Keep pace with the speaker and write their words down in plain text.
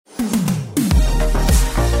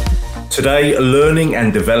Today, learning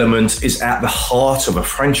and development is at the heart of a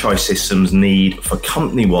franchise system's need for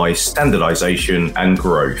company-wide standardization and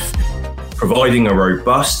growth. Providing a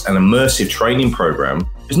robust and immersive training program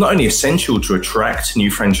is not only essential to attract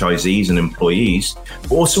new franchisees and employees,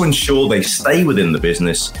 but also ensure they stay within the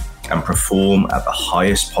business and perform at the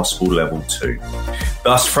highest possible level too.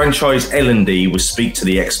 Thus, Franchise L&D will speak to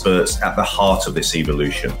the experts at the heart of this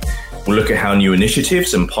evolution. We'll look at how new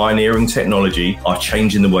initiatives and pioneering technology are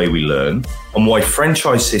changing the way we learn, and why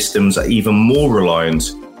franchise systems are even more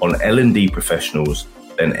reliant on L&D professionals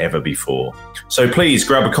than ever before. So please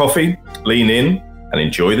grab a coffee, lean in, and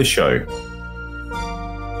enjoy the show.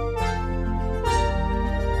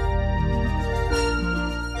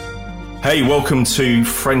 Hey, welcome to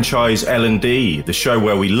Franchise L&D, the show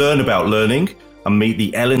where we learn about learning and meet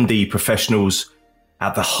the L&D professionals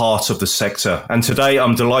at the heart of the sector. And today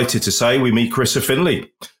I'm delighted to say we meet Carisa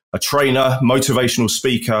Findley, a trainer, motivational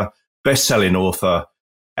speaker, best-selling author,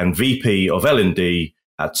 and VP of L&D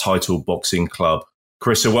at Title Boxing Club.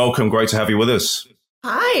 Carisa, welcome. Great to have you with us.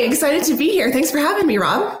 Hi, excited to be here. Thanks for having me,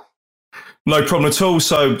 Rob. No problem at all.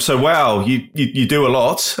 So wow, you do a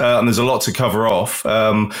lot, and there's a lot to cover off.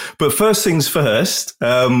 But first things first,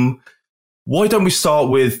 why don't we start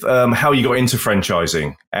with how you got into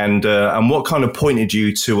franchising and what kind of pointed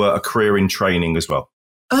you to a career in training as well?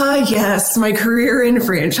 Yes, my career in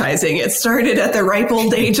franchising. It started at the ripe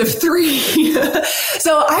old age of 3.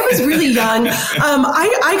 So I was really young.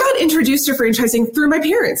 I got introduced to franchising through my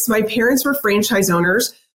parents. My parents were franchise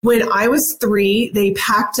owners. When I was 3, they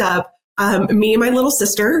packed up me and my little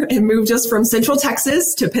sister and moved us from Central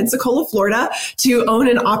Texas to Pensacola, Florida to own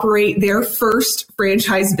and operate their first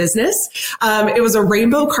franchise business. It was a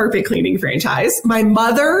rainbow carpet cleaning franchise. My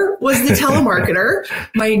mother was the telemarketer.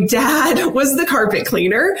 My dad was the carpet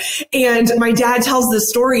cleaner. And my dad tells the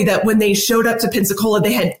story that when they showed up to Pensacola,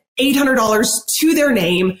 they had $800 to their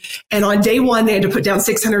name. And on day 1, they had to put down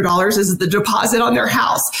 $600 as the deposit on their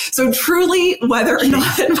house. So truly, whether or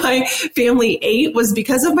not my family ate was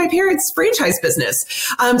because of my parents' franchise business.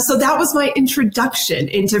 So that was my introduction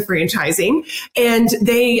into franchising. And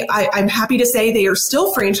I'm happy to say they are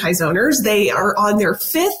still franchise owners. They are on their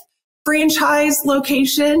 5th franchise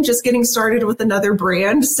location, just getting started with another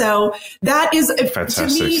brand. So that is, fantastic.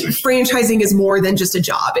 To me, franchising is more than just a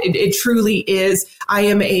job. It truly is. I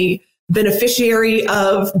am a beneficiary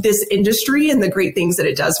of this industry and the great things that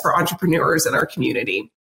it does for entrepreneurs in our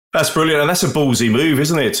community. That's brilliant. And that's a ballsy move,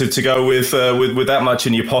 isn't it? To go with that much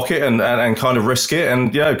in your pocket and kind of risk it.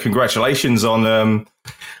 And yeah, congratulations on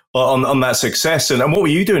that success. And what were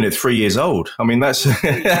you doing at 3 years old? I mean, that's,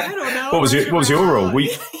 I don't know. What was your role?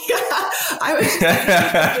 I was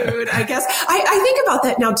just food, I guess. I think about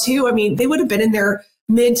that now too. I mean, they would have been in their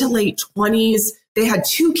mid to late 20s. They had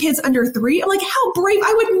 2 kids under 3. I'm like, how brave.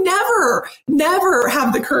 I would never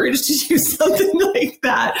have the courage to do something like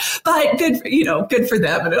that. But good for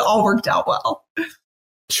them. And it all worked out well.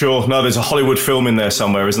 Sure. No, there's a Hollywood film in there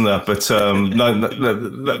somewhere, isn't there? But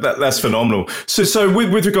that's phenomenal. So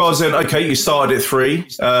with regards then, okay, you started at 3.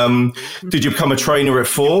 Did you become a trainer at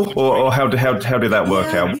 4, or how did that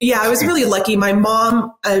work out? Yeah, I was really lucky. My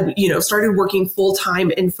mom, started working full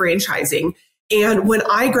time in franchising. And when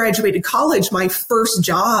I graduated college, my first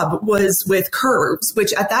job was with Curves,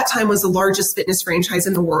 which at that time was the largest fitness franchise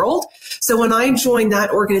in the world. So when I joined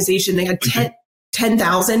that organization, they had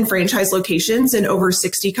 10,000 franchise locations in over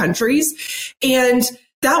 60 countries. And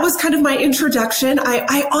that was kind of my introduction.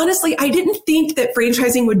 I honestly, I didn't think that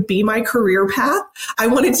franchising would be my career path. I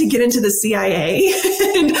wanted to get into the CIA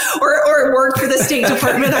or work for the State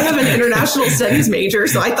Department. I have an international studies major,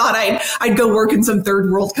 so I thought I'd go work in some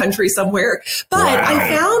third world country somewhere. But wow.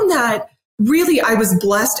 I found that really, I was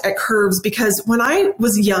blessed at Curves because when I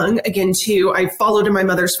was young, again, too, I followed in my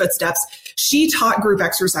mother's footsteps. She taught group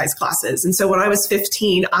exercise classes. And so when I was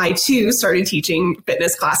 15, I too started teaching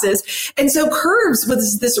fitness classes. And so Curves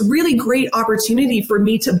was this really great opportunity for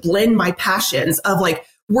me to blend my passions of like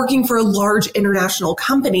working for a large international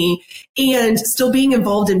company and still being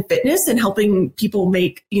involved in fitness and helping people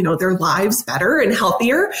make, their lives better and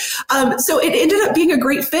healthier. So it ended up being a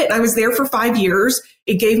great fit. I was there for 5 years.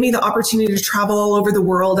 It gave me the opportunity to travel all over the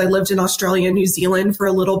world. I lived in Australia and New Zealand for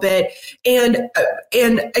a little bit. And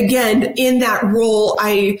again, in that role,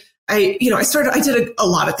 I did a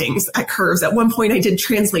lot of things at Curves. At one point I did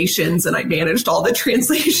translations and I managed all the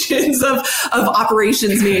translations of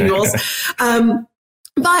operations manuals.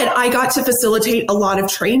 But I got to facilitate a lot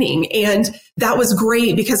of training, and that was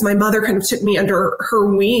great because my mother kind of took me under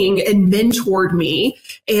her wing and mentored me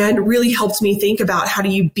and really helped me think about how do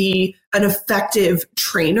you be an effective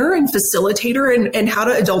trainer and facilitator and how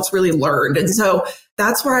do adults really learn. And so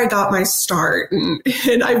that's where I got my start,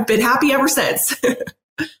 and I've been happy ever since.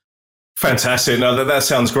 Fantastic. No, that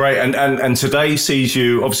sounds great. And today sees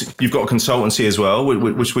you, obviously, you've got a consultancy as well,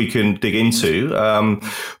 which we can dig into.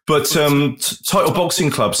 But Title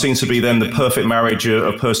Boxing Club seems to be then the perfect marriage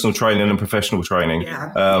of personal training and professional training.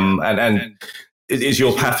 Yeah. And it is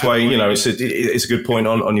your pathway, it's a good point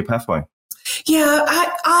on your pathway. Yeah,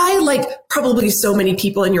 I like probably so many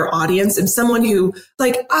people in your audience, and someone who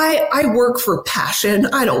I work for passion.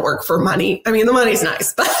 I don't work for money. I mean, the money's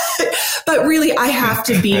nice, but really I have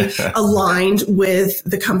to be aligned with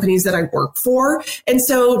the companies that I work for. And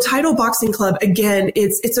so Title Boxing Club, again,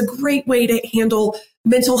 it's a great way to handle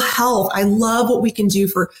mental health. I love what we can do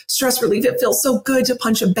for stress relief. It feels so good to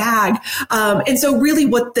punch a bag. And so really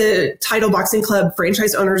what the Title Boxing Club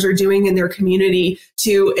franchise owners are doing in their community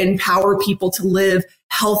to empower people to live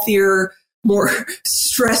healthier, more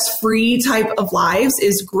stress-free type of lives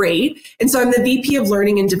is great. And so I'm the VP of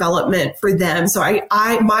Learning and Development for them. So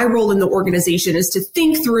my role in the organization is to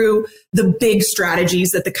think through the big strategies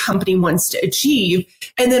that the company wants to achieve.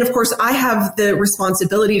 And then, of course, I have the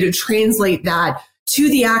responsibility to translate that to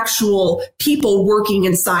the actual people working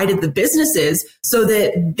inside of the businesses so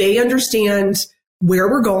that they understand where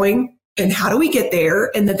we're going and how do we get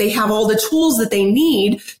there, and that they have all the tools that they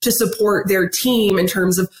need to support their team in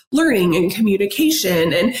terms of learning and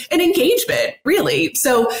communication and engagement, really.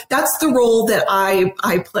 So that's the role that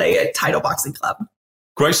I play at Title Boxing Club.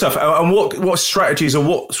 Great stuff. And what strategies or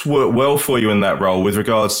what's worked well for you in that role with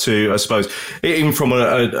regards to, I suppose, even from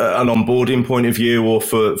an onboarding point of view or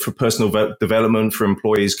for personal development for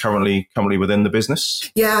employees currently within the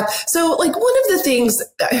business? Yeah. So one of the things,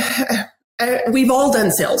 we've all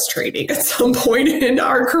done sales training at some point in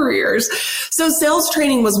our careers. So sales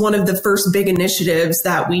training was one of the first big initiatives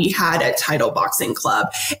that we had at Title Boxing Club.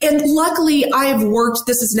 And luckily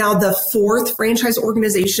this is now the fourth franchise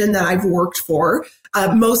organization that I've worked for.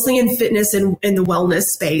 Mostly in fitness and in the wellness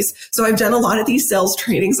space. So I've done a lot of these sales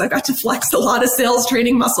trainings. I got to flex a lot of sales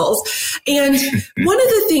training muscles. And one of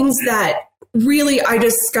the things that really I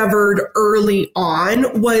discovered early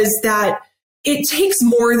on was that it takes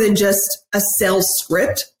more than just a sales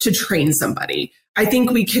script to train somebody. I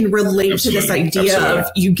think we can relate to this idea of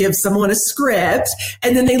you give someone a script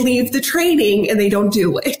and then they leave the training and they don't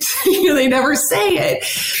do it. They never say it.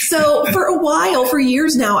 So for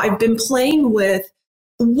years now, I've been playing with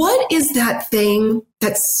what is that thing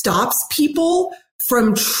that stops people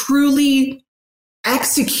from truly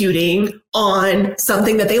executing on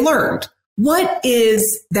something that they learned? What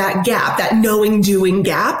is that gap, that knowing doing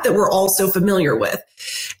gap that we're all so familiar with?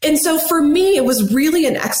 And so for me, it was really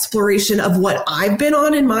an exploration of what I've been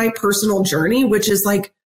on in my personal journey, which is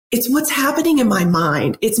it's what's happening in my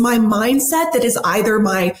mind. It's my mindset that is either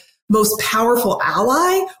my most powerful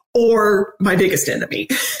ally or my biggest enemy.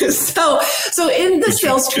 So in the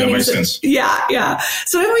sales trainings,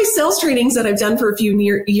 So in my sales trainings that I've done for a few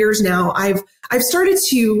years now, I've started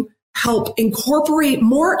to help incorporate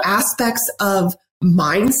more aspects of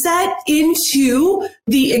mindset into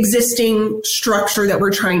the existing structure that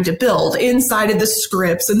we're trying to build inside of the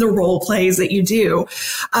scripts and the role plays that you do.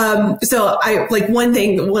 So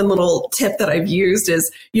one little tip that I've used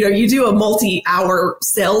is, you do a multi-hour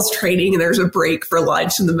sales training and there's a break for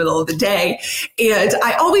lunch in the middle of the day. And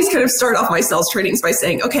I always kind of start off my sales trainings by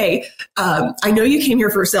saying, okay, I know you came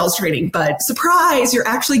here for sales training, but surprise, you're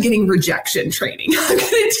actually getting rejection training. I'm going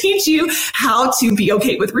to teach you how to be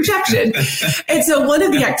okay with rejection. And so one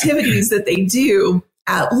of the activities that they do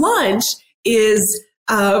at lunch is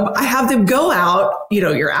I have them go out,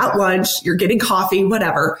 you're at lunch, you're getting coffee,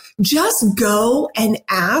 whatever. Just go and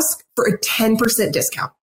ask for a 10%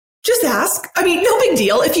 discount. Just ask. I mean, no big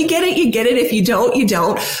deal. If you get it, you get it. If you don't, you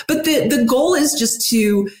don't. But the goal is just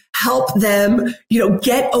to help them,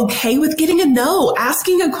 get okay with getting a no,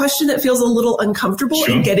 asking a question that feels a little uncomfortable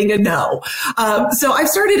and getting a no. So I've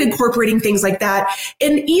started incorporating things like that.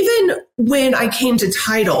 And even when I came to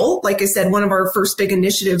Title, like I said, one of our first big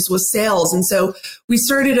initiatives was sales. And so we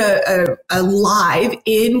started a live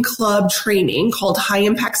in-club training called High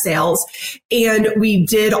Impact Sales. And we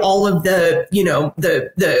did all of the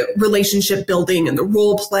relationship building and the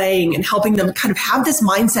role playing and helping them kind of have this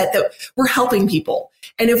mindset that we're helping people.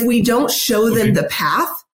 And if we don't show them the path,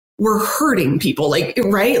 we're hurting people,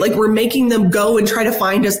 right? Like we're making them go and try to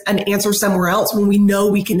find us an answer somewhere else when we know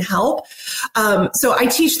we can help. So I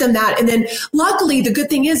teach them that. And then luckily the good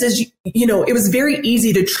thing is, it was very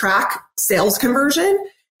easy to track sales conversion.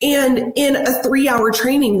 And in a 3-hour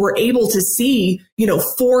training, we're able to see,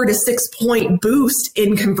 4 to 6 point boost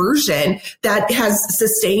in conversion that has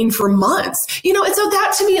sustained for months, and so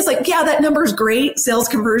that to me is like, yeah, that number is great. Sales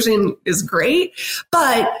conversion is great,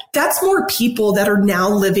 but that's more people that are now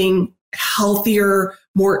living healthier,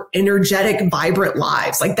 more energetic, vibrant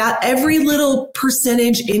lives. Like that, every little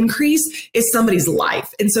percentage increase is somebody's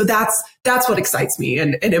life. And so that's what excites me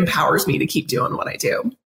and empowers me to keep doing what I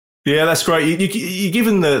do. Yeah, that's great. You're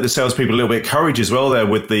giving the salespeople a little bit of courage as well there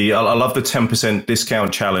with I love the 10%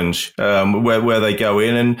 discount challenge, where they go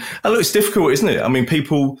in and look, it's difficult, isn't it? I mean,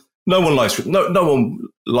 no one likes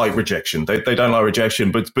rejection. They don't like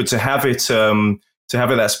rejection, but to have it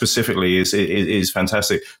that specifically is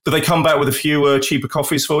fantastic. Do they come back with a few cheaper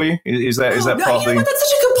coffees for you? Is that part of the? That's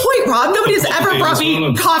such a good point, Rob. Nobody has ever brought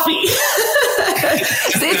me coffee.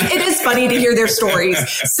 It is funny to hear their stories.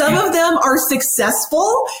 Some of them are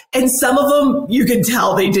successful, and some of them you can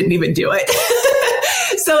tell they didn't even do it.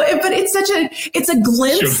 But it's a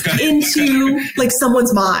glimpse into like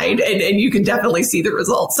someone's mind, and you can definitely see the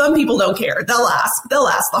results. Some people don't care. They'll ask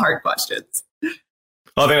the hard questions.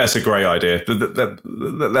 I think that's a great idea.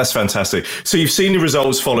 That's fantastic. So you've seen the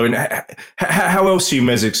results following. How else do you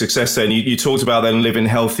measure success then? You talked about then living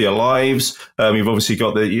healthier lives. You've obviously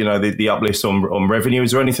got the uplift on revenue.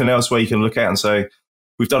 Is there anything else where you can look at and say,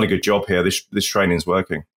 we've done a good job here. This training's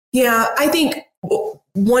working? Yeah, I think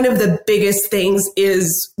one of the biggest things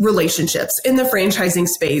is relationships. In the franchising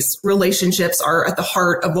space, relationships are at the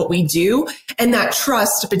heart of what we do. And that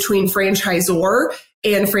trust between franchisor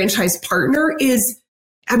and franchise partner it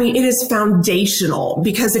is foundational,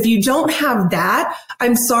 because if you don't have that,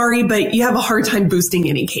 I'm sorry, but you have a hard time boosting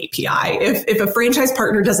any KPI if a franchise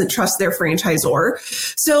partner doesn't trust their franchisor.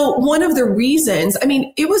 So one of the reasons,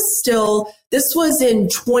 this was in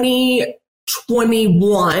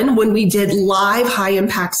 2021 when we did live high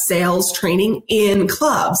impact sales training in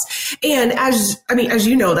clubs. And as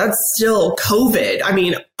you know, that's still COVID.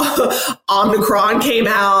 Omicron came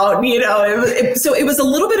out, so it was a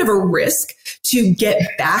little bit of a risk to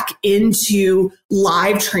get back into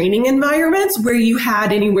live training environments where you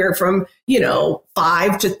had anywhere from,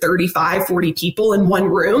 5 to 35, 40 people in one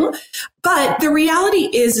room. But the reality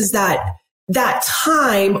is that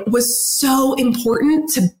time was so important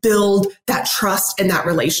to build that trust and that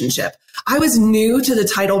relationship. I was new to the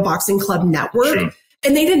Title Boxing Club network. Sure.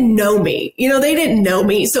 And they didn't know me. They didn't know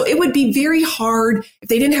me. So it would be very hard if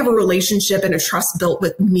they didn't have a relationship and a trust built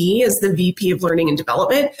with me as the VP of Learning and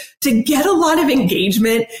Development to get a lot of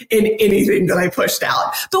engagement in anything that I pushed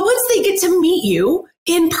out. But once they get to meet you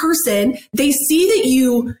in person, they see that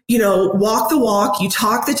you walk the walk, you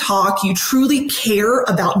talk the talk, you truly care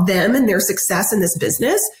about them and their success in this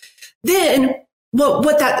business. Then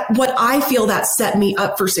what I feel that set me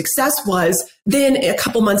up for success was then a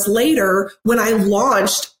couple months later when I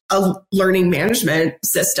launched a learning management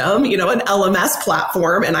system, an LMS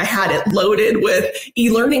platform, and I had it loaded with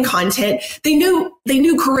e-learning content. They knew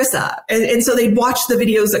Carisa. And so they'd watch the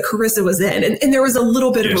videos that Carisa was in. And there was a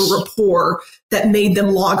little bit of a rapport that made them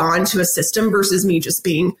log on to a system versus me just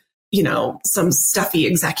being, some stuffy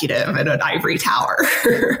executive in an ivory tower.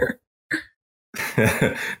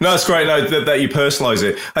 No, it's great that you personalize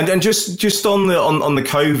it. And just on the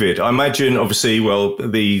COVID, I imagine obviously,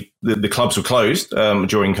 the clubs were closed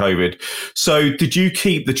during COVID. So did you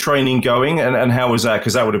keep the training going, and how was that?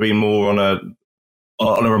 Because that would have been more on a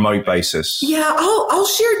remote basis. Yeah, I'll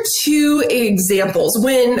share 2 examples.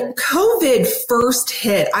 When COVID first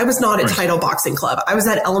hit, I was not at Title Boxing Club. I was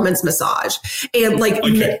at Elements Massage, and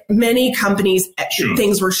many companies,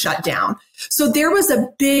 things were shut down. So there was a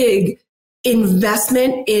big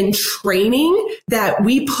investment in training that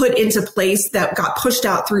we put into place that got pushed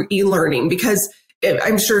out through e-learning, because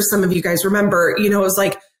I'm sure some of you guys remember, it was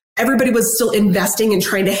like everybody was still investing and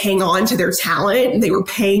trying to hang on to their talent, and they were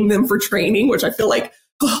paying them for training, which I feel like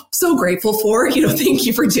so grateful for. Thank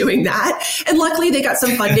you for doing that. And luckily they got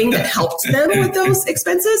some funding that helped them with those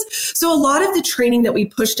expenses. So a lot of the training that we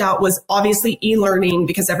pushed out was obviously e-learning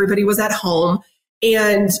because everybody was at home.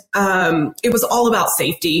 And it was all about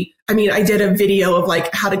safety. I did a video of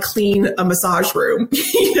how to clean a massage room,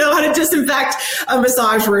 how to disinfect a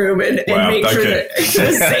massage room and make sure that it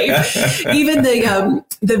was safe. Even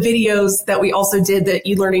the videos that we also did, the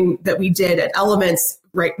e-learning that we did at Elements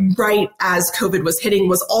right as COVID was hitting,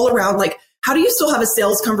 was all around how do you still have a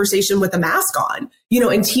sales conversation with a mask on,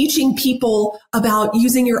 and teaching people about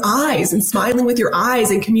using your eyes and smiling with your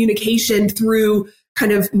eyes and communication through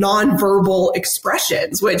kind of nonverbal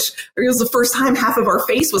expressions, which it was the first time half of our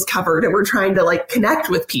face was covered and we're trying to connect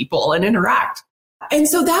with people and interact. And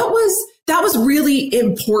so that was that was really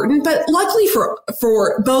important. But luckily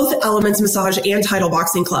for both Elements Massage and Title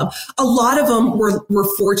Boxing Club, a lot of them were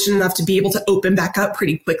fortunate enough to be able to open back up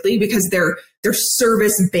pretty quickly because they're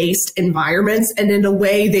service-based environments. And in a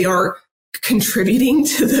way, they are contributing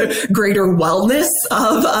to the greater wellness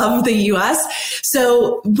of the US.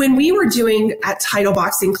 So when we were doing at Title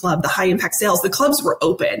Boxing Club, the high impact sales, the clubs were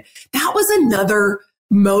open. That was another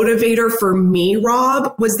motivator for me,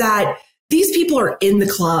 Rob, was that these people are in the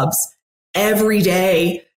clubs every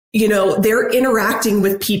day. You know, they're interacting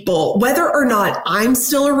with people, whether or not I'm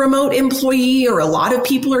still a remote employee or a lot of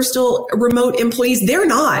people are still remote employees. They're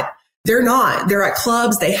not. They're at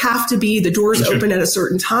clubs. They have to be. The doors open at a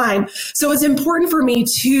certain time. So it's important for me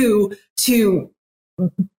to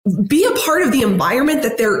be a part of the environment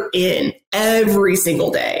that they're in every single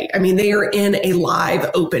day. I mean, they are in a live,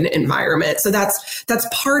 open environment. So that's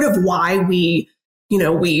part of why we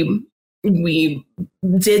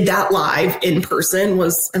did that live in person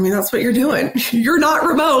that's what you're doing. You're not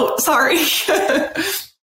remote. Sorry.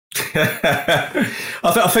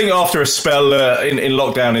 I think after a spell in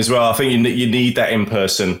lockdown as well, I think you need that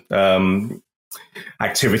in-person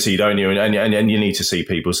activity, don't you? And you need to see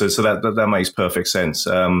people. So that makes perfect sense.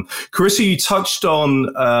 Carisa, you touched on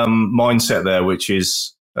mindset there, which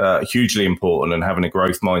is hugely important, and having a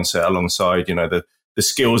growth mindset alongside, the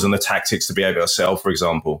skills and the tactics to be able to sell, for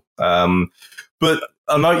example. But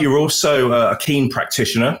I know you're also a keen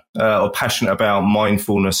practitioner or passionate about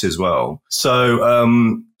mindfulness as well. So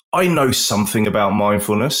I know something about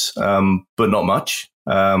mindfulness, but not much.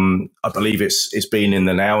 I believe it's been in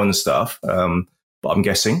the now and stuff, but I'm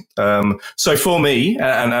guessing. So for me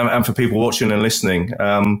and for people watching and listening,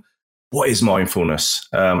 what is mindfulness,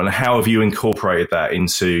 and how have you incorporated that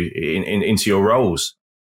into your roles?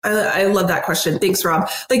 I love that question. Thanks, Rob.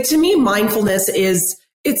 Like, to me, mindfulness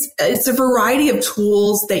it's a variety of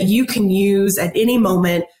tools that you can use at any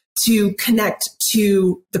moment to connect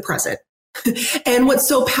to the present. And what's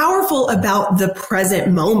so powerful about the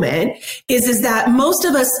present moment is that most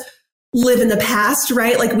of us live in the past,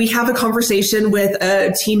 right? Like, we have a conversation with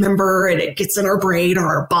a team member and it gets in our brain, or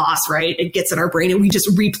our boss, right? It gets in our brain and we just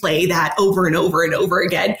replay that over and over and over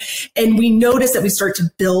again. And we notice that we start to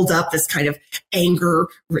build up this kind of anger,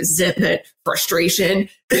 resentment, frustration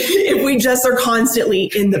if we just are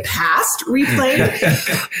constantly in the past replaying,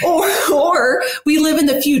 or we live in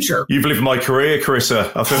the future. You've lived my career,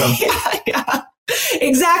 Carisa. I feel yeah.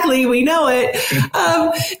 Exactly. We know it.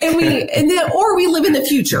 Or we live in the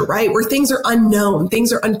future, right? Where things are unknown,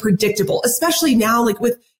 things are unpredictable, especially now, like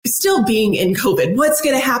with still being in COVID. What's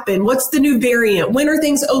going to happen? What's the new variant? When are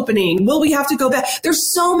things opening? Will we have to go back?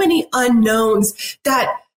 There's so many unknowns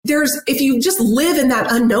that if you just live in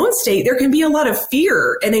that unknown state, there can be a lot of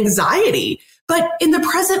fear and anxiety. But in the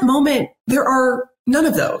present moment, there are none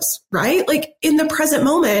of those, right? Like, in the present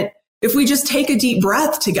moment, if we just take a deep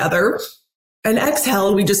breath together and exhale,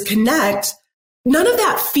 and we just connect, none of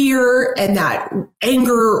that fear and that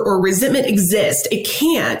anger or resentment exist. It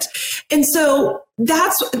can't. And so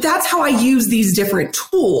that's how I use these different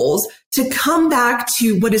tools to come back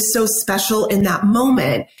to what is so special in that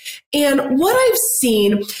moment. And what I've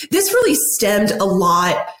seen, this really stemmed a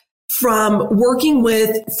lot from working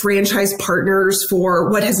with franchise partners for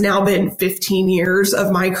what has now been 15 years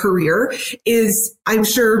of my career. Is, I'm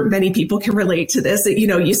sure many people can relate to this, that,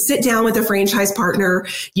 you sit down with a franchise partner,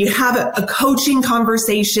 you have a coaching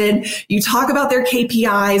conversation, you talk about their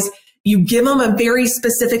KPIs, you give them a very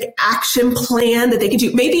specific action plan that they can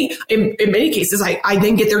do. Maybe in many cases, I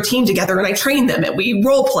then get their team together and I train them and we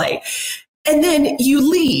role play. And then you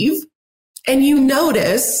leave and you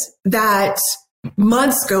notice that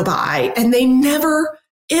months go by and they never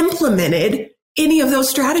implemented any of those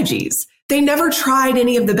strategies. They never tried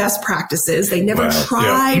any of the best practices. They never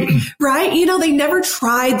tried, right? They never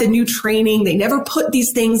tried the new training. They never put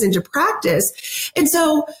these things into practice. And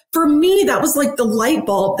so for me, that was like the light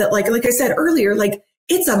bulb that, like I said earlier, like,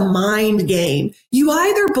 it's a mind game. You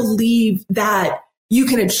either believe that you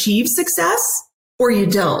can achieve success or you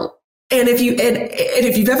don't. And if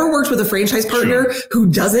you've ever worked with a franchise partner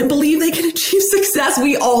who doesn't believe they can achieve success,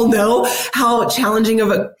 we all know how challenging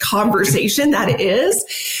of a conversation that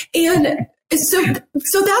is. And so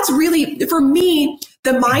that's really, for me,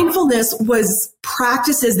 the mindfulness was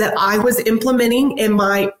practices that I was implementing in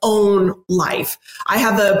my own life. I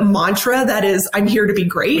have a mantra that is, I'm here to be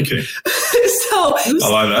great. Okay. So I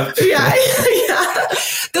like that. Yeah.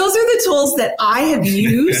 Those are the tools that I have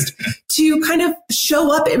used to kind of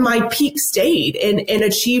show up in my peak state and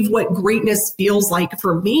achieve what greatness feels like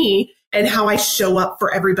for me and how I show up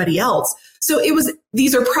for everybody else. So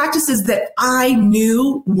these are practices that I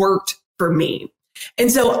knew worked for me.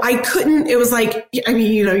 And so I couldn't, it was like, I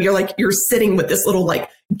mean, you're sitting with this little like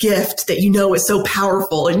gift that is so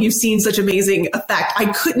powerful and you've seen such amazing effect. I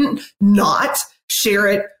couldn't not share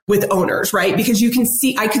it with owners, right? Because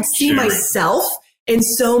I could see myself in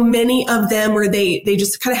so many of them where they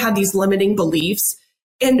just kind of had these limiting beliefs.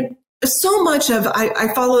 And so much of,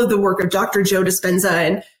 I follow the work of Dr. Joe Dispenza,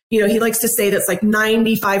 and, he likes to say that's like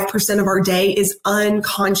 95% of our day is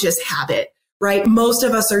unconscious habit, right? Most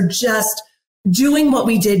of us are just doing what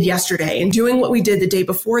we did yesterday and doing what we did the day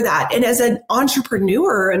before that. And as an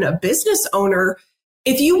entrepreneur and a business owner,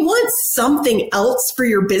 if you want something else for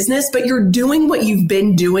your business, but you're doing what you've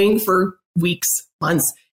been doing for weeks,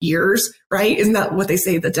 months, years, right? Isn't that what they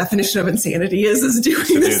say the definition of insanity is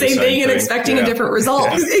doing the same thing and expecting a different result?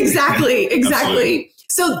 Yeah. Exactly. Absolutely.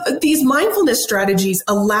 So these mindfulness strategies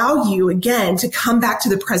allow you, again, to come back to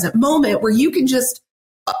the present moment where you can just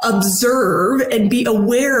observe and be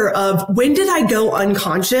aware of when did I go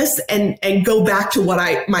unconscious and go back to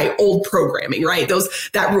my old programming, right?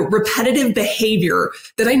 That repetitive behavior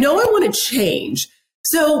that I know I want to change.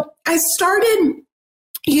 So I started,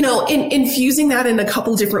 infusing that in a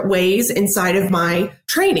couple different ways inside of my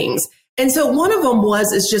trainings. And so one of them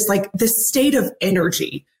is just like this state of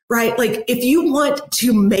energy, right? Like if you want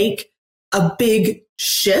to make a big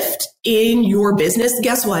shift in your business,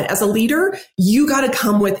 guess what? As a leader, you got to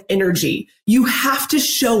come with energy. You have to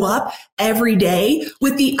show up every day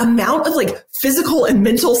with the amount of like physical and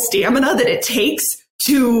mental stamina that it takes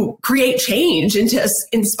to create change and to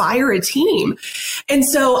inspire a team. And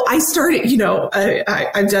so I started,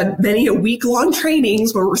 I've done many a week-long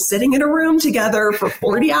trainings where we're sitting in a room together for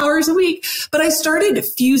 40 hours a week, but I started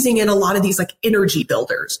fusing in a lot of these like energy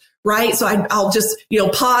builders, right? So I'll just,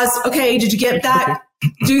 pause. Okay, did you get that?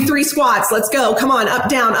 Do 3 squats. Let's go. Come on. Up,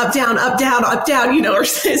 down, up, down, up, down, up, down, or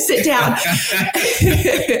sit down.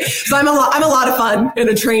 So I'm a lot of fun in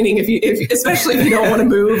a training. Especially if you don't want to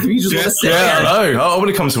move, you just want to sit there. Yeah, I know. I want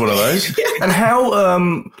to come to one of those. Yeah. And how,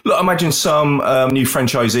 look, I imagine some new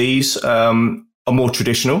franchisees are more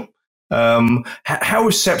traditional. How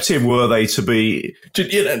receptive were they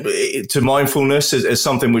to mindfulness as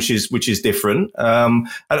something which is different,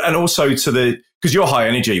 and also because you're high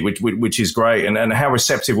energy, which is great, and how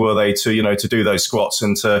receptive were they to do those squats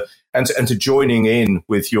and to joining in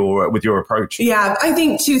with your approach? Yeah, I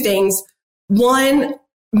think 2 things. One,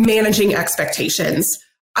 managing expectations.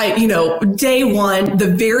 Day one, the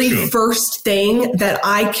very first thing that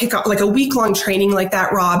I kick off, like a week-long training like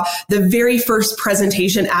that, Rob, the very first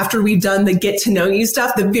presentation after we've done the get to know you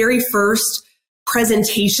stuff, the very first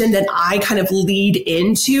presentation that I kind of lead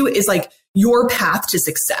into is like your path to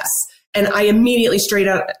success. And I immediately straight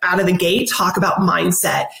out of the gate talk about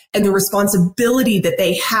mindset and the responsibility that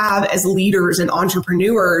they have as leaders and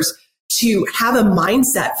entrepreneurs to have a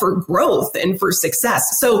mindset for growth and for success.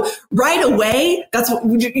 So right away, that's what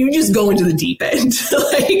you just go into the deep end,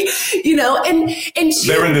 and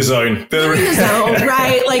they're in the zone. They're in the zone,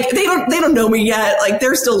 right? Like they don't know me yet. Like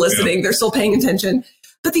they're still listening. Yeah. They're still paying attention.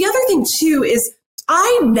 But the other thing too is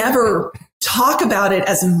I never talk about it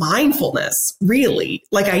as mindfulness, really.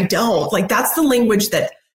 Like I don't. Like that's the language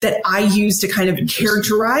that I use to kind of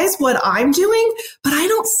characterize what I'm doing, but I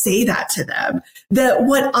don't say that to them. That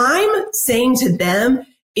what I'm saying to them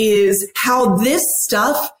is how this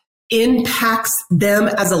stuff impacts them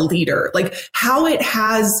as a leader, like how it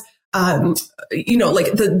has, like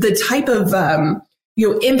the type of,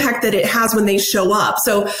 impact that it has when they show up.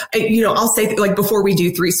 So, I'll say like before we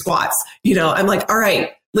do 3 squats, I'm like, all right,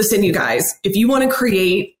 listen, you guys, if you want to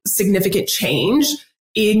create significant change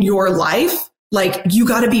in your life, like you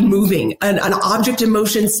got to be moving. An object in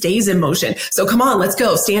motion stays in motion. So come on, let's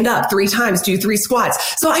go. Stand up 3 times, do 3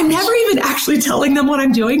 squats. So I'm never even actually telling them what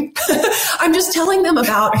I'm doing. I'm just telling them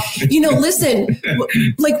about, listen,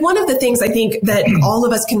 like one of the things I think that all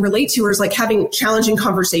of us can relate to is like having challenging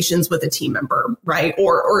conversations with a team member, right?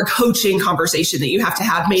 Or a coaching conversation that you have to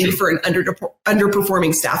have maybe for an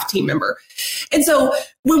underperforming staff team member. And so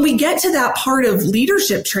when we get to that part of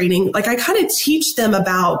leadership training, like I kind of teach them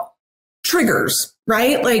about triggers,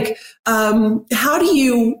 right? Like, how do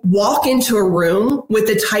you walk into a room with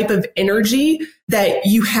the type of energy that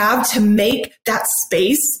you have to make that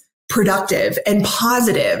space productive and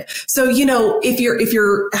positive? So, if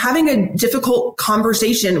you're having a difficult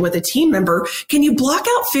conversation with a team member, can you block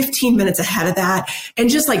out 15 minutes ahead of that and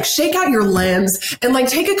just like shake out your limbs and like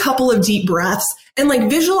take a couple of deep breaths and like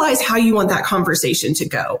visualize how you want that conversation to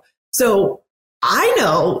go? So I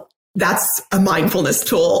know that's a mindfulness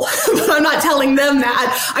tool, but I'm not telling them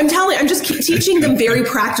that. I'm just teaching them very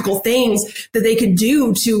practical things that they could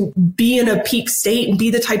do to be in a peak state and be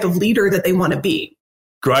the type of leader that they want to be.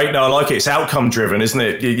 Great. No, I like it. It's outcome driven, isn't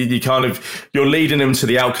it? You're leading them to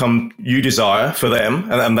the outcome you desire for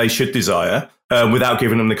them and they should desire, without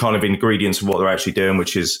giving them the kind of ingredients of what they're actually doing,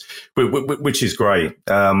 which is great.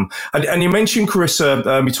 And you mentioned,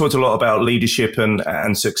 Carisa, you talked a lot about leadership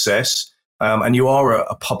and success. And you are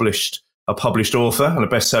a published author and a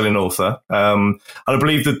best-selling author. And I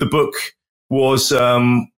believe that the book was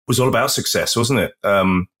all about success, wasn't it?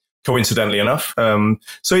 Coincidentally enough.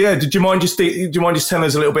 So yeah, do you mind just telling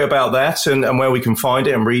us a little bit about that and where we can find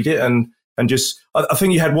it and read it and just, I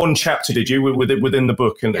think you had one chapter, did you, within the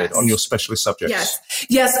book and yes. on your specialist subjects?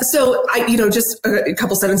 Yes. So just a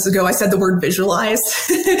couple sentences ago, I said the word visualize.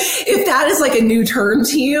 If that is like a new term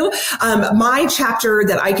to you, my chapter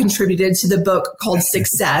that I contributed to the book called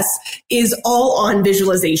Success is all on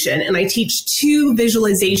visualization. And I teach 2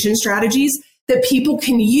 visualization strategies that people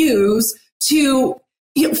can use to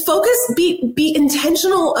focus, be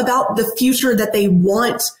intentional about the future that they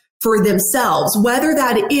want for themselves, whether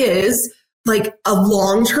that is like a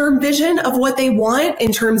long-term vision of what they want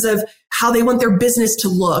in terms of how they want their business to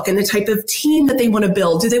look and the type of team that they want to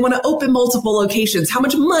build. Do they want to open multiple locations? How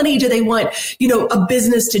much money do they want, a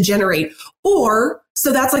business to generate? Or,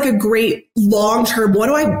 so that's like a great long-term,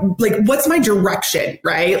 what's my direction,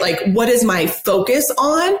 right? Like, what is my focus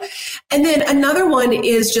on? And then another one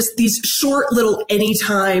is just these short little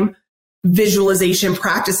anytime visualization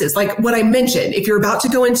practices. Like what I mentioned, if you're about to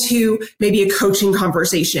go into maybe a coaching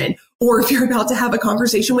conversation, or if you're about to have a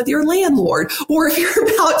conversation with your landlord, or if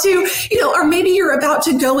you're about to, or maybe you're about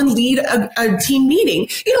to go and lead a team meeting,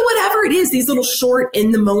 whatever it is, these little short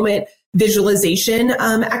in the moment visualization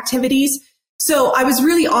activities. So I was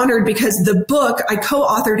really honored because the book, I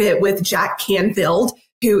co-authored it with Jack Canfield,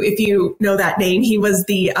 who, if you know that name, he was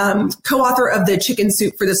the co-author of the Chicken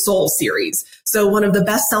Soup for the Soul series. So one of the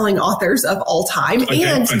best-selling authors of all time. Okay,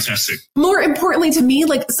 and fantastic. More importantly to me,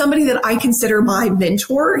 like somebody that I consider my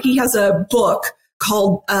mentor, he has a book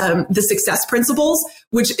called The Success Principles,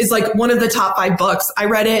 which is like one of the top 5 books. I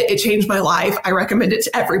read it. It changed my life. I recommend it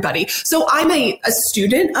to everybody. So I'm a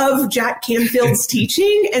student of Jack Canfield's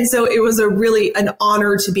teaching. And so it was an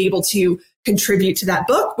honor to be able to contribute to that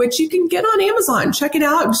book, which you can get on Amazon. Check it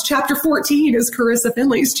out. Chapter 14 is Carisa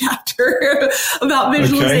Findley's chapter about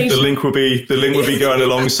visualization. Okay, the link will be going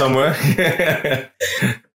along somewhere.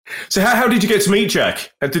 So how did you get to meet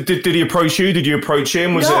Jack? Did he approach you? Did you approach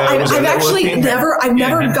him? I've actually never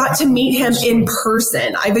got to meet him in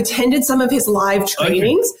person. I've attended some of his live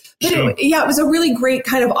trainings. Okay. But it was a really great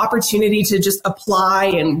kind of opportunity to just apply,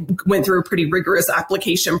 and went through a pretty rigorous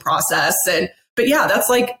application process. But yeah, that's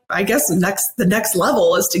like, I guess the next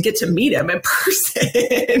level is to get to meet him in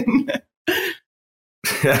person.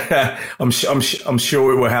 I'm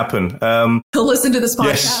sure it will happen. He'll listen to this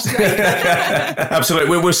podcast. Yes. Right?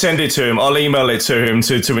 Absolutely. We'll send it to him. I'll email it to him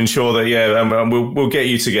to ensure that, and we'll get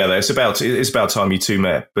you together. It's about time you two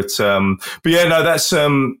met. But yeah, no, that's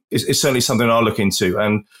it's certainly something I'll look into.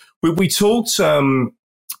 And we talked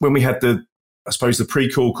when we had the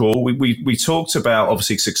pre-call call. We talked about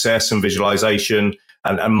obviously success and visualization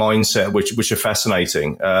and mindset, which are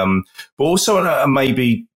fascinating. But also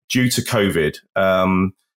maybe due to COVID,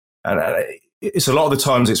 and it's a lot of the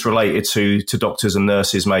times it's related to doctors and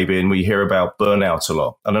nurses maybe, and we hear about burnout a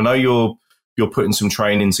lot. And I know you're putting some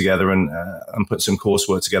training together and put some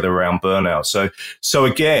coursework together around burnout. So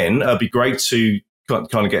again, it'd be great to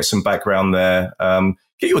kind of get some background there.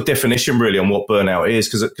 Get your definition really on what burnout is,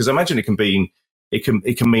 because I imagine it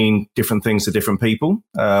can mean different things to different people.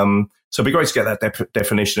 So it'd be great to get that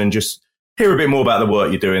definition and just hear a bit more about the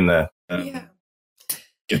work you're doing there.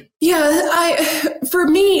 For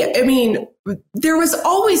me, I mean, there was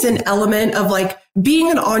always an element of like being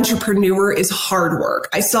an entrepreneur is hard work.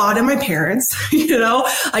 I saw it in my parents,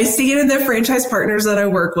 I see it in the franchise partners that I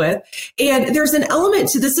work with. And there's an element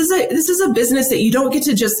to this is a business that you don't get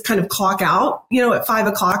to just kind of clock out, at 5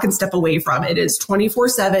 o'clock and step away from. It is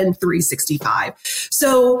 24/7, 365.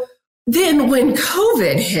 So then when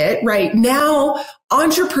COVID hit, right now,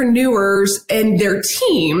 entrepreneurs and their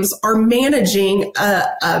teams are managing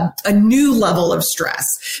a new level of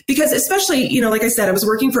stress, because especially, like I said, I was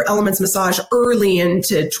working for Elements Massage early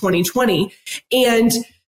into 2020, and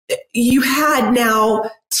you had now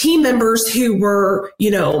team members who were,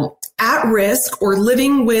 at risk or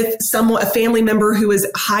living with a family member who is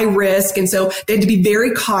high risk. And so they had to be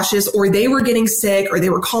very cautious, or they were getting sick, or they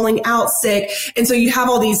were calling out sick. And so you have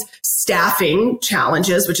all these staffing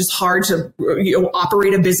challenges, which is hard to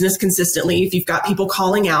operate a business consistently if you've got people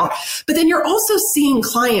calling out. But then you're also seeing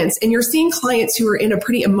clients, and you're seeing clients who are in a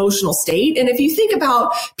pretty emotional state. And if you think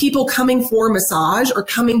about people coming for massage or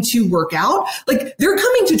coming to work out, like they're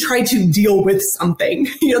coming to try to deal with something,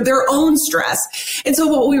 their own stress. And so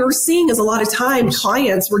what we were seeing is a lot of time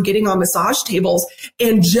clients were getting on massage tables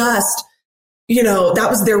and just, that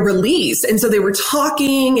was their release. And so they were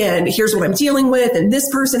talking, and here's what I'm dealing with, and this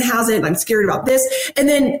person has it, and I'm scared about this. And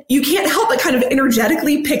then you can't help but kind of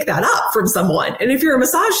energetically pick that up from someone. And if you're a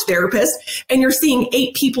massage therapist and you're seeing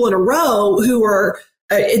 8 people in a row who are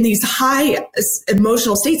in these high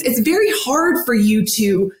emotional states, it's very hard for you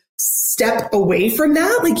to step away from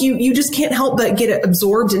that. Like you just can't help but get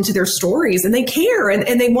absorbed into their stories, and they care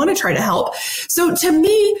and they want to try to help. So to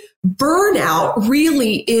me, burnout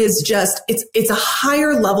really is just, it's a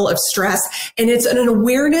higher level of stress, and it's an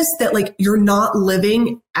awareness that like you're not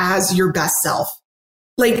living as your best self.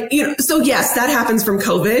 Like, so yes, that happens from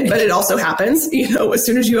COVID, but it also happens, as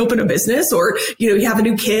soon as you open a business, or, you have a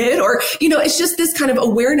new kid, or, it's just this kind of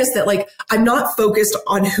awareness that like, I'm not focused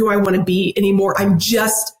on who I want to be anymore. I'm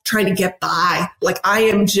just trying to get by. Like I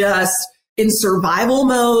am just in survival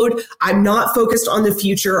mode. I'm not focused on the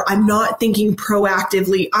future. I'm not thinking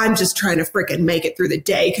proactively. I'm just trying to frickin' make it through the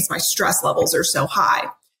day because my stress levels are so high.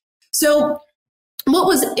 So what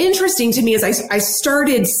was interesting to me is I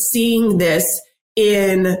started seeing this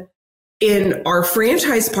in our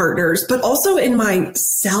franchise partners, but also in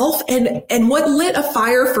myself. And what lit a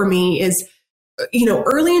fire for me is,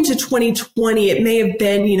 early into 2020, it may have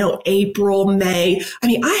been, April, May. I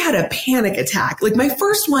mean, I had a panic attack, like my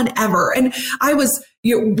first one ever. And I was,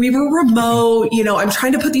 we were remote, I'm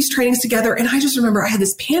trying to put these trainings together. And I just remember I had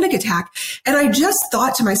this panic attack, and I just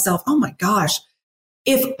thought to myself, oh my gosh,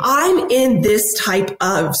 if I'm in this type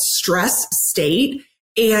of stress state,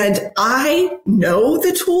 and I know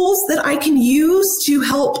the tools that I can use to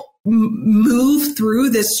help move through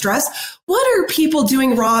this stress, what are people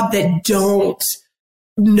doing, Rob, that don't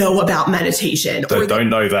know about meditation? Or don't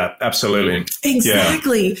know that. Absolutely.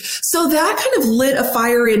 Exactly. Yeah. So that kind of lit a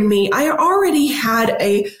fire in me. I already had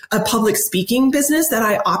a public speaking business that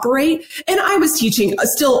I operate, and I was teaching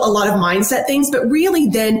still a lot of mindset things. But really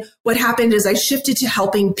then what happened is I shifted to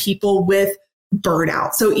helping people with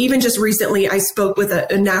burnout. So even just recently, I spoke with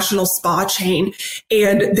a national spa chain,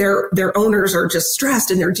 and their owners are just stressed,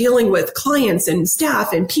 and they're dealing with clients and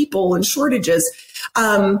staff and people and shortages.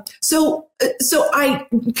 So I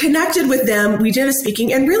connected with them. We did a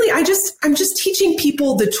speaking, and really I'm just teaching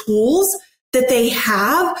people the tools that they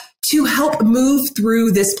have to help move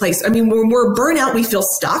through this place. I mean, when we're burnout, we feel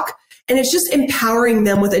stuck. And it's just empowering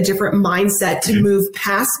them with a different mindset to move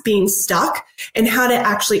past being stuck, and how to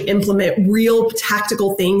actually implement real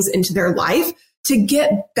tactical things into their life to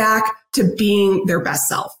get back to being their best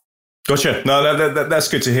self. Gotcha. No, that's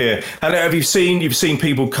good to hear. And have you've seen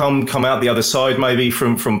people come out the other side, maybe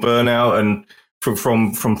from burnout and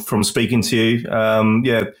from speaking to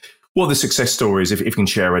you? What are the success stories, if you can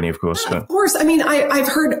share any, of course? Of course. I mean, I've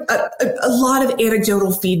heard a lot of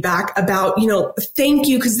anecdotal feedback about, thank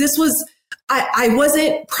you, because this was, I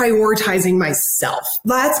wasn't prioritizing myself.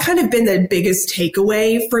 That's kind of been the biggest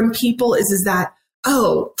takeaway from people is that,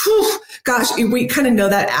 oh, gosh, we kind of know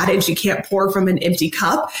that adage, you can't pour from an empty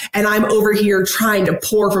cup. And I'm over here trying to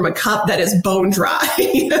pour from a cup that is bone dry.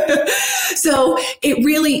 So it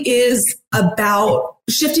really is about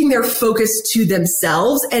shifting their focus to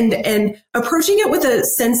themselves and approaching it with a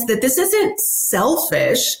sense that this isn't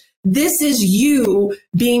selfish. This is you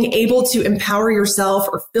being able to empower yourself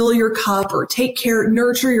or fill your cup or take care,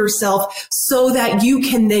 nurture yourself so that you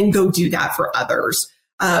can then go do that for others.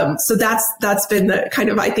 So that's been the kind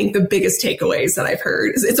of, I think, the biggest takeaways that I've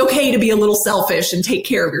heard. It's okay to be a little selfish and take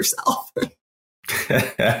care of yourself.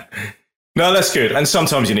 No, that's good. And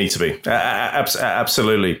sometimes you need to be.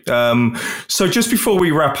 Absolutely. So just before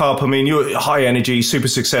we wrap up, I mean, you're high energy, super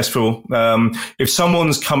successful. If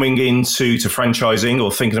someone's coming into franchising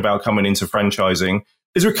or thinking about coming into franchising,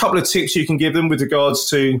 is there a couple of tips you can give them with regards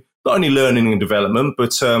to not only learning and development,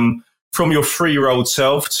 but from your 3-year-old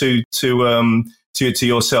self to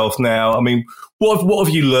yourself now? I mean, what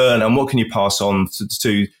have you learned, and what can you pass on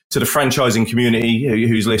to the franchising community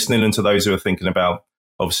who's listening, and to those who are thinking about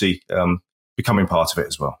obviously becoming part of it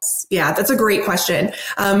as well? Yeah, that's a great question.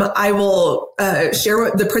 I will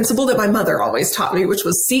share the principle that my mother always taught me, which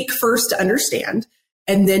was seek first to understand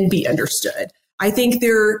and then be understood. I think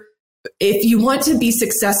if you want to be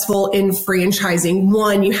successful in franchising,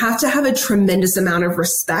 one, you have to have a tremendous amount of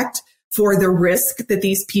respect for the risk that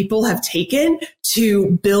these people have taken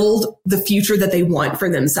to build the future that they want for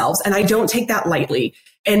themselves. And I don't take that lightly.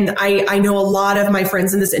 And I know a lot of my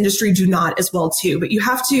friends in this industry do not as well too, but you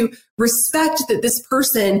have to respect that this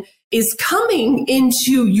person is coming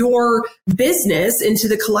into your business, into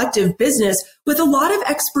the collective business with a lot of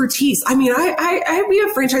expertise. I mean, we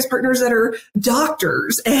have franchise partners that are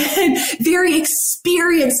doctors and very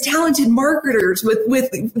experienced, talented marketers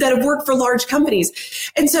that have worked for large companies.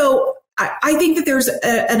 And so I think that there's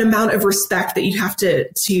an amount of respect that you have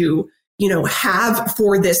to have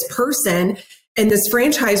for this person and this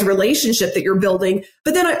franchise relationship that you're building.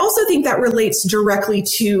 But then I also think that relates directly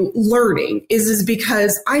to learning is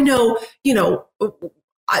because I know,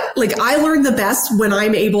 I learn the best when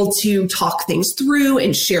I'm able to talk things through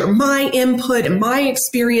and share my input and my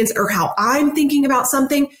experience or how I'm thinking about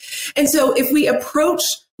something. And so if we approach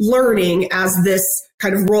learning as this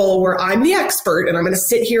kind of role where I'm the expert and I'm going to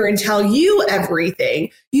sit here and tell you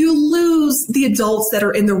everything, you lose the adults that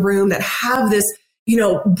are in the room that have this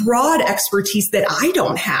broad expertise that I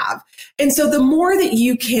don't have. And so the more that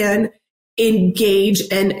you can engage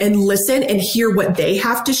and listen and hear what they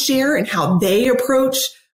have to share and how they approach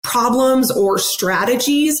problems or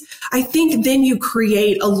strategies, I think then you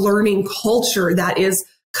create a learning culture that is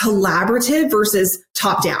collaborative versus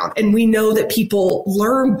top down. And we know that people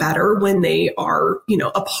learn better when they are,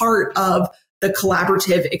 a part of the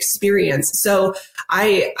collaborative experience. So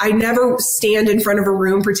I never stand in front of a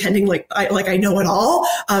room pretending like I know it all.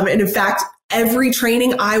 And in fact, every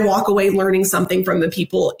training I walk away learning something from the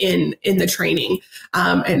people in the training.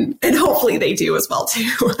 And hopefully they do as well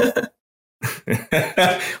too.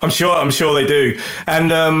 I'm sure they do.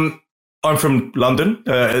 And I'm from London,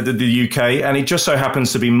 the UK, and it just so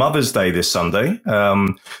happens to be Mother's Day this Sunday.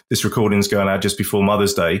 This recording's going out just before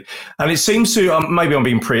Mother's Day. And it seems to, maybe I'm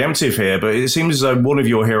being preemptive here, but it seems as though one of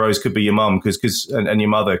your heroes could be your mum and your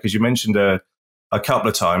mother, because you mentioned a couple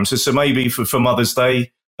of times. So maybe for Mother's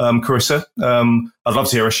Day, Carisa, I'd love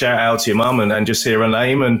to hear a shout out to your mum and just hear her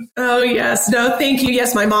name. Oh, yes. No, thank you.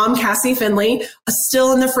 Yes, my mom, Cassie Findley,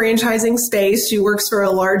 still in the franchising space. She works for a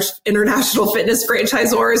large international fitness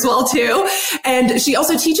franchisor as well, too. And she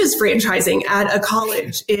also teaches franchising at a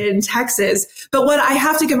college in Texas. But what I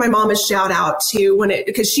have to give my mom a shout out to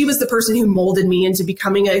because she was the person who molded me into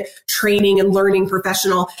becoming a training and learning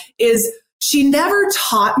professional, is she never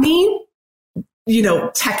taught me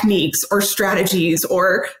techniques or strategies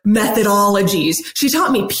or methodologies. She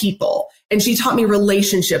taught me people, and she taught me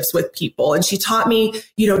relationships with people. And she taught me,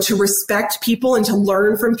 to respect people and to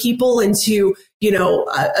learn from people and to,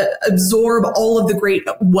 absorb all of the great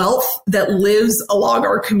wealth that lives along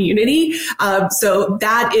our community. So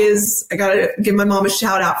that is, I got to give my mom a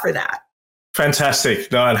shout out for that.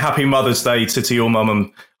 Fantastic. No, and happy Mother's Day to your mum,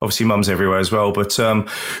 and obviously mums everywhere as well. But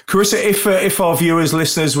Carisa, if our viewers,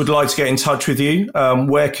 listeners would like to get in touch with you,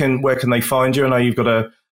 where can they find you? I know you've got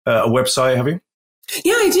a website, have you?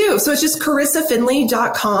 Yeah, I do. So it's just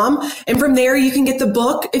carisafindley.com. And from there, you can get the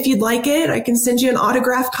book if you'd like it. I can send you an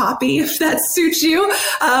autographed copy if that suits you.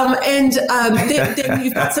 Then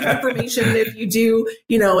you've got some information if you do,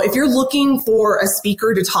 if you're looking for a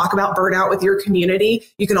speaker to talk about burnout with your community,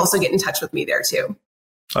 you can also get in touch with me there too.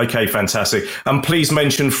 Okay, fantastic. And please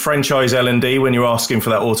mention Franchise L&D when you're asking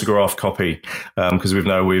for that autographed copy, because we've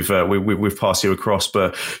passed you across.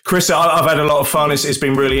 But Carisa, I've had a lot of fun. It's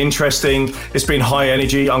been really interesting. It's been high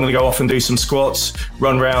energy. I'm going to go off and do some squats,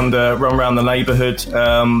 run around the neighbourhood.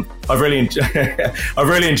 I've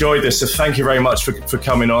really enjoyed this. So thank you very much for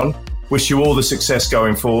coming on. Wish you all the success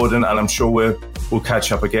going forward, and I'm sure we'll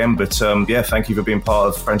catch up again. But thank you for being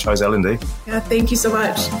part of Franchise L&D. Yeah, thank you so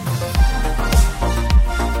much.